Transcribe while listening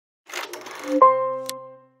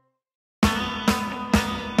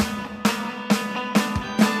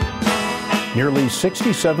Nearly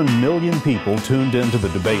 67 million people tuned into the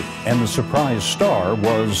debate, and the surprise star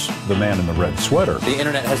was the man in the red sweater. The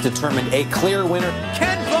internet has determined a clear winner.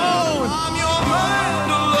 Ken Bone!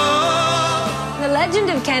 The legend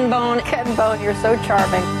of Ken Bone. Ken Bone, you're so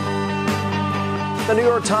charming. The New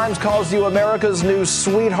York Times calls you America's new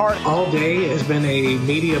sweetheart. All day has been a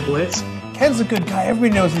media blitz. Ken's a good guy.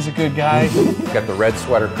 Everybody knows he's a good guy. Got the red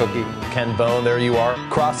sweater cookie. Ken Bone, there you are,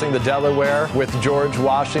 crossing the Delaware with George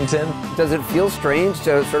Washington. Does it feel strange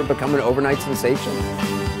to sort of become an overnight sensation?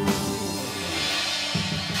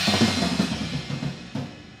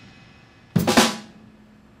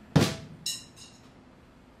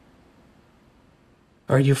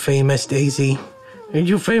 Are you famous, Daisy? Are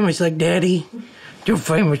you famous like Daddy? You're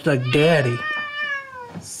famous like Daddy.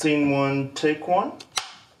 Scene one, take one.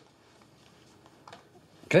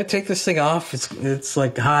 Can I take this thing off? It's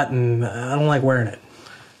like hot and I don't like wearing it.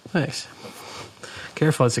 Thanks.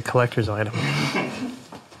 Careful, it's a collector's item.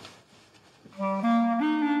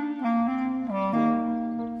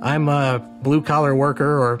 I'm a blue-collar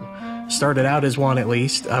worker, or started out as one at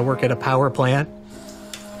least. I work at a power plant.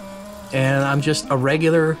 And I'm just a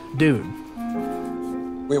regular dude.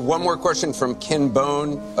 We have one more question from Ken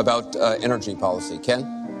Bone about energy policy.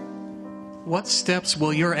 Ken? What steps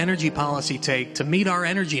will your energy policy take to meet our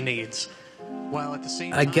energy needs? While at the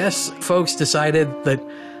same time, I guess folks decided that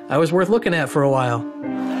I was worth looking at for a while.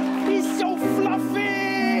 He's so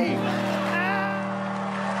fluffy!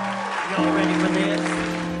 Y'all ready for this?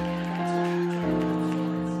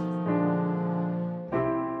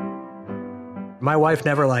 My wife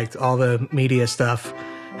never liked all the media stuff,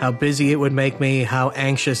 how busy it would make me, how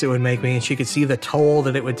anxious it would make me, and she could see the toll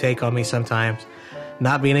that it would take on me sometimes.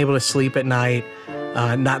 Not being able to sleep at night,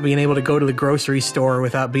 not being able to go to the grocery store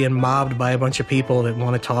without being mobbed by a bunch of people that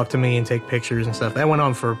want to talk to me and take pictures and stuff. That went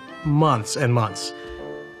on for months and months.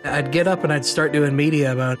 I'd get up and I'd start doing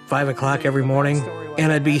media about 5 o'clock every morning,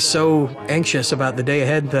 and I'd be so anxious about the day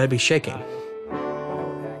ahead that I'd be shaking.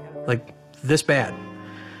 Like this bad.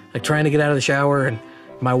 Like trying to get out of the shower, and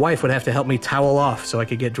my wife would have to help me towel off so I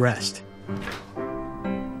could get dressed.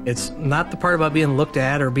 It's not the part about being looked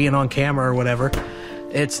at or being on camera or whatever.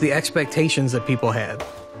 It's the expectations that people had.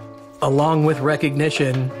 Along with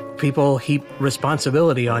recognition, people heap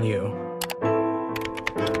responsibility on you.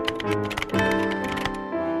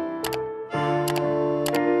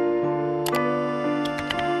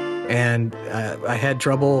 And I had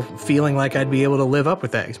trouble feeling like I'd be able to live up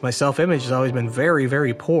with that, because my self-image has always been very,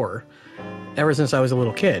 very poor ever since I was a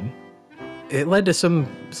little kid. It led to some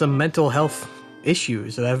mental health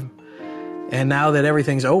issues that and now that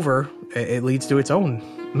everything's over, it leads to its own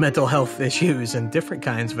mental health issues and different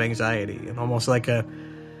kinds of anxiety, and almost like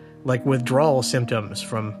withdrawal symptoms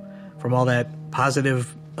from all that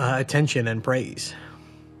positive attention and praise.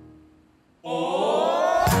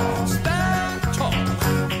 Stand tall.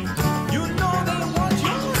 You know they want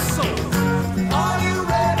your soul. Are you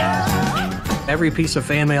ready? Every piece of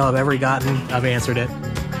fan mail I've ever gotten, I've answered it.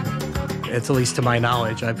 It's at least to my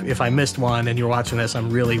knowledge. If I missed one and you're watching this, I'm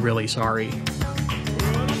really, really sorry.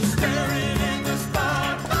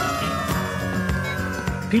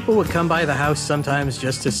 People would come by the house sometimes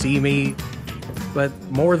just to see me, but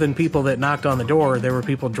more than people that knocked on the door, there were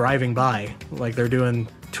people driving by, like they're doing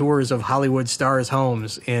tours of Hollywood stars'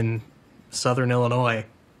 homes in Southern Illinois.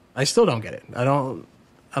 I still don't get it. I don't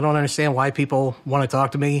understand why people want to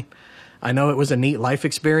talk to me. I know it was a neat life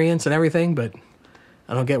experience and everything, but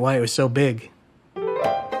I don't get why it was so big.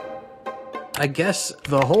 I guess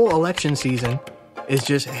the whole election season is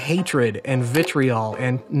just hatred and vitriol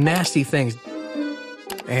and nasty things.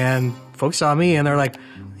 And folks saw me and they're like,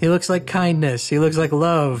 he looks like kindness, he looks like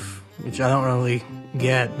love, which I don't really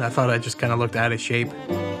get. I thought I just kind of looked out of shape.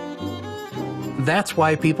 That's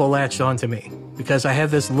why people latched onto me, because I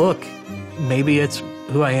have this look. Maybe it's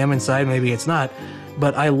who I am inside, maybe it's not,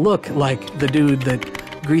 but I look like the dude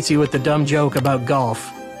that greets you with the dumb joke about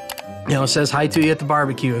golf. You know, says hi to you at the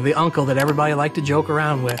barbecue, the uncle that everybody liked to joke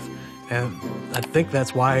around with. And I think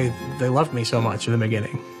that's why they loved me so much in the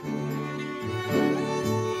beginning.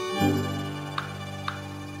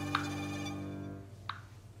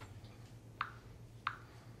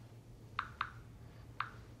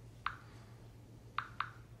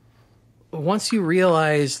 Once you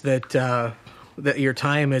realize that that your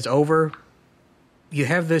time is over, you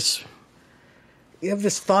have this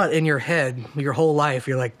thought in your head your whole life.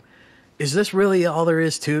 You're like, is this really all there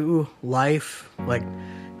is to life? Like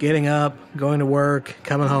getting up, going to work,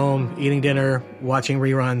 coming home, eating dinner, watching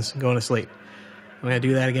reruns, going to sleep. I'm going to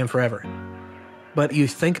do that again forever. but you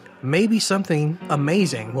think maybe something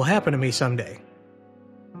amazing will happen to me someday.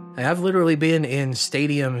 I've literally been in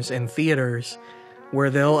stadiums and theaters where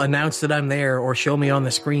they'll announce that I'm there or show me on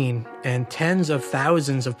the screen, and tens of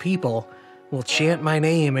thousands of people will chant my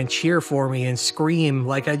name and cheer for me and scream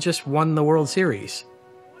like I just won the World Series.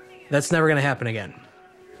 That's never going to happen again.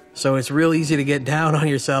 So it's real easy to get down on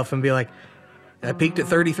yourself and be like, I peaked at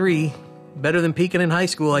 33, better than peaking in high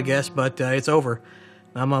school, I guess, but it's over.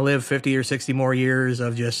 I'm going to live 50 or 60 more years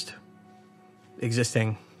of just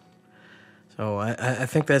existing. So I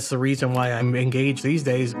think that's the reason why I'm engaged these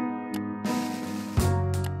days.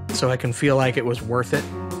 So I can feel like it was worth it.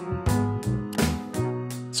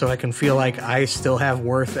 So I can feel like I still have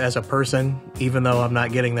worth as a person, even though I'm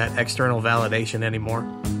not getting that external validation anymore.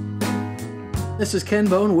 This is Ken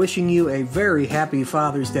Bone wishing you a very happy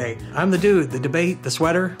Father's Day. I'm the dude, the debate, the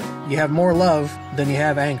sweater. You have more love than you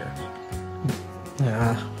have anger.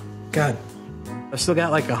 God. I've still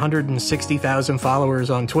got like 160,000 followers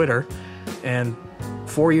on Twitter, and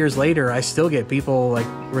 4 years later, I still get people like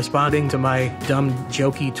responding to my dumb,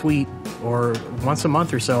 jokey tweet, or once a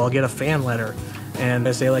month or so, I'll get a fan letter, and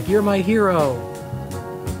they say like, "You're my hero."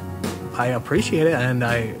 I appreciate it, and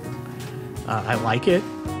I like it.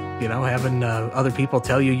 You know, having other people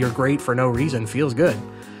tell you you're great for no reason feels good.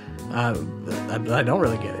 I don't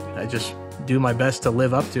really get it. I just do my best to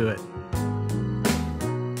live up to it.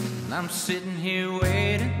 I'm sitting here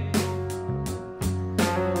waiting,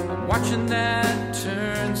 I'm watching that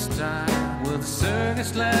turnstile. Well, the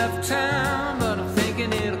circus left town, but I'm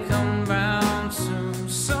thinking it'll come round soon.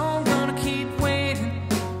 So I'm gonna keep waiting,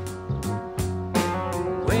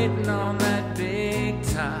 waiting on that big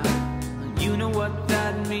time. You know what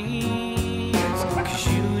that means, 'cause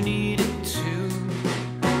you need it too.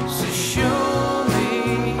 So show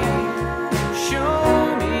me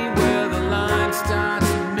where the line starts.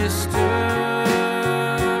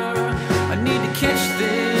 I need to catch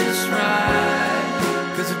this.